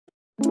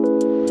I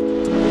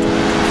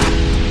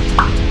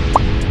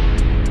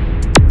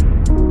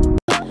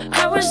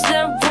was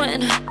there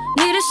when I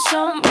needed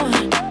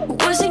someone who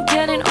wasn't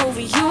getting over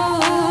you. When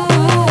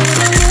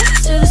I move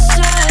to the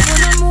side,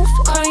 when I move,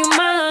 call you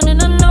mine,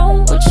 and I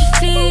know what you're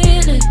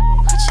feeling.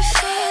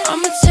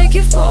 I'ma take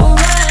you for a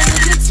ride,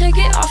 let me take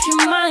it off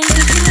your mind,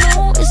 'cause you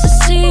know it's the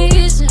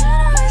season.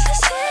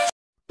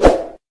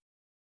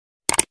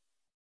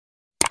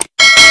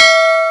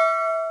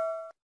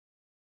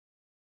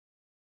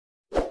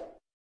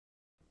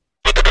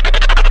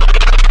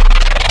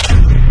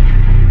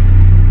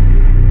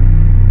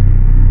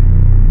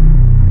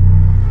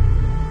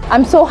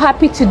 I'm so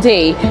happy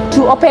today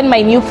to open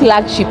my new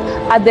flagship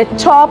at the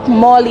top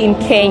mall in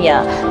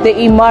Kenya, the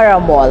Imara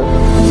Mall.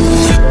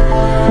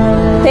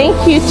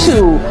 Thank you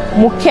to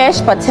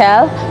Mukesh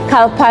Patel,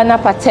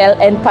 Kalpana Patel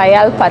and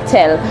Payal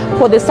Patel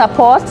for the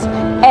support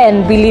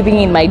and believing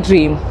in my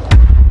dream.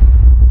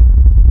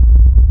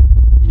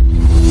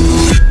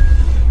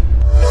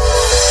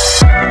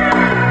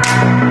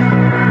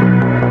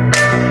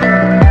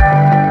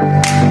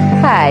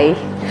 Hi,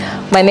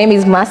 my name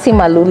is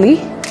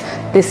Maluli,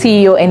 the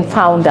CEO and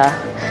founder,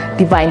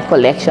 Devine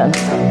Collections.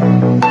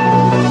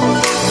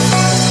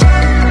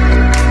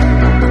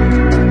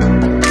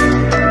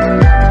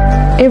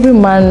 Every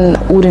man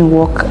wouldn't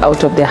walk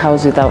out of their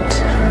house without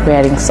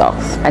wearing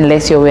socks,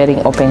 unless you're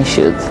wearing open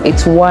shoes.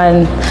 It's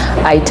one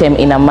item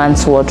in a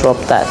man's wardrobe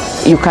that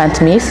you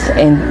can't miss,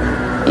 and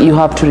you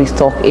have to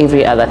restock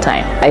every other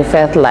time. I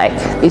felt like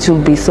it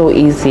would be so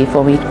easy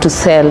for me to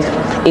sell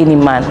any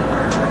man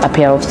a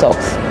pair of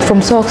socks. From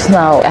socks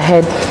now, I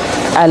had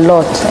a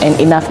lot and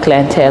enough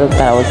clientele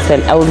that I would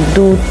sell. I would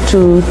do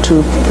 2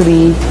 to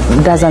 3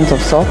 dozens of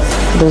socks.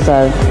 Those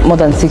are more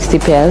than 60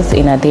 pairs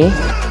in a day.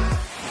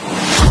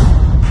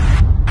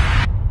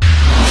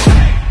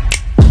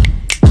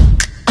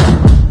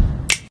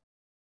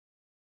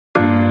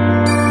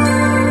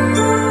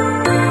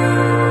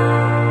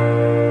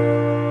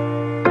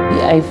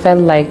 I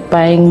felt like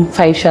buying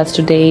 5 shirts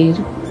today,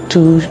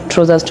 2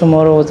 trousers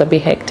tomorrow was a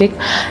bit hectic,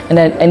 and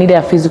I needed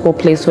a physical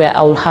place where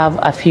I'll have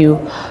a few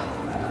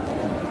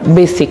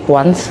basic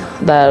ones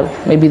that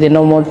maybe the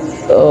normal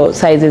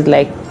sizes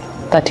like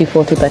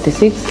 34 to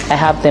 36. I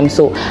have them,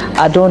 so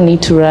I don't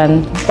need to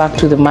run back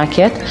to the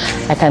market.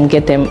 I can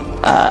get them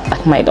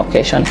at my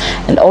location.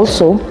 And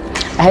also,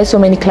 I had so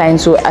many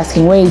clients who were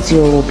asking, where is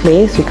your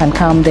place? You can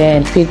come there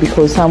and fit,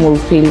 because some will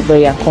feel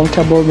very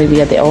uncomfortable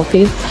maybe at the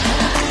office,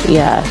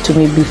 to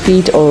maybe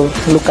fit or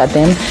look at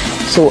them.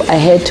 So I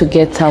had to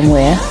get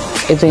somewhere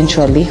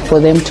eventually for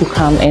them to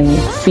come and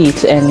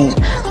fit and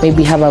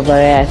maybe have a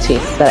variety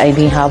that I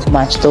didn't have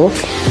much though,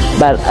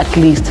 but at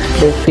least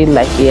they feel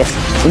like, yes,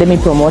 let me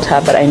promote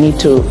her, but I need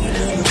to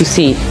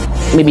see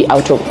maybe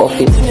out of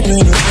office.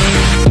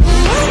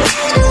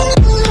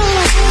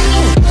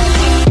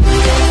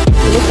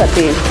 Look at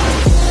this.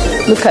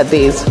 Look at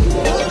this.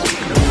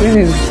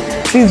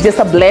 This is just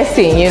a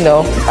blessing, you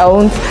know.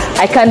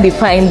 I can't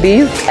define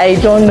this. I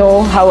don't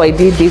know how I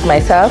did this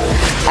myself.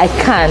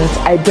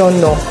 I don't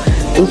know.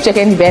 We've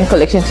taken Devine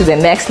Collection to the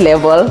next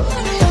level,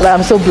 but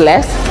I'm so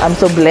blessed. I'm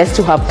so blessed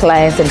to have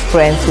clients and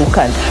friends who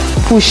can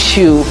push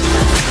you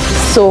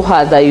so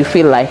hard that you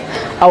feel like,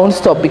 I won't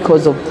stop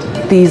because of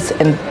this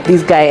and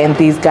this guy and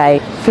this guy.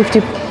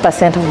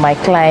 50% of my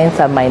clients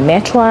are my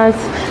networks,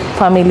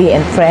 family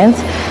and friends,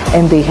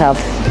 and they have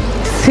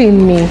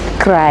seen me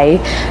cry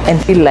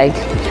and feel like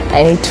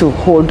I need to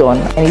hold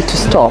on, I need to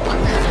stop.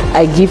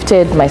 I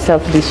gifted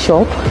myself this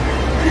shop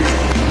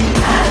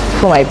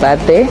for my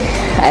birthday.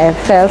 I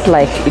felt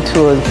like it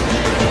was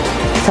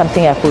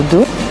something I could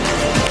do.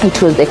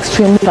 It was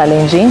extremely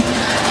challenging,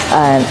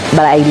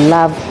 but I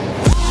love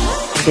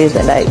this,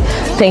 and I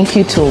thank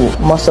you to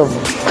most of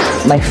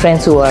my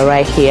friends who are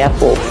right here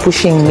for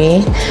pushing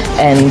me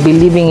and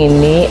believing in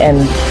me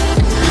and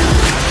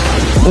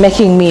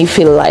making me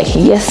feel like,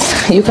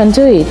 yes, you can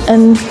do it.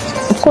 And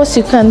of course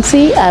you can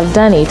see I've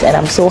done it, and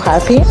I'm so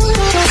happy.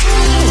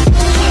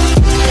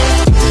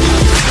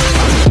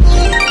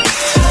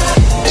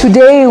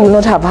 Today would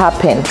not have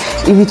happened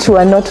if it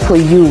were not for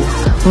you,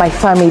 my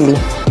family,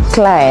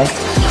 clients,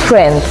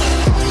 friends,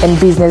 and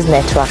business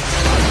networks.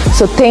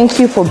 So thank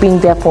you for being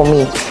there for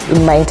me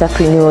in my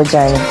entrepreneurial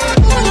journey.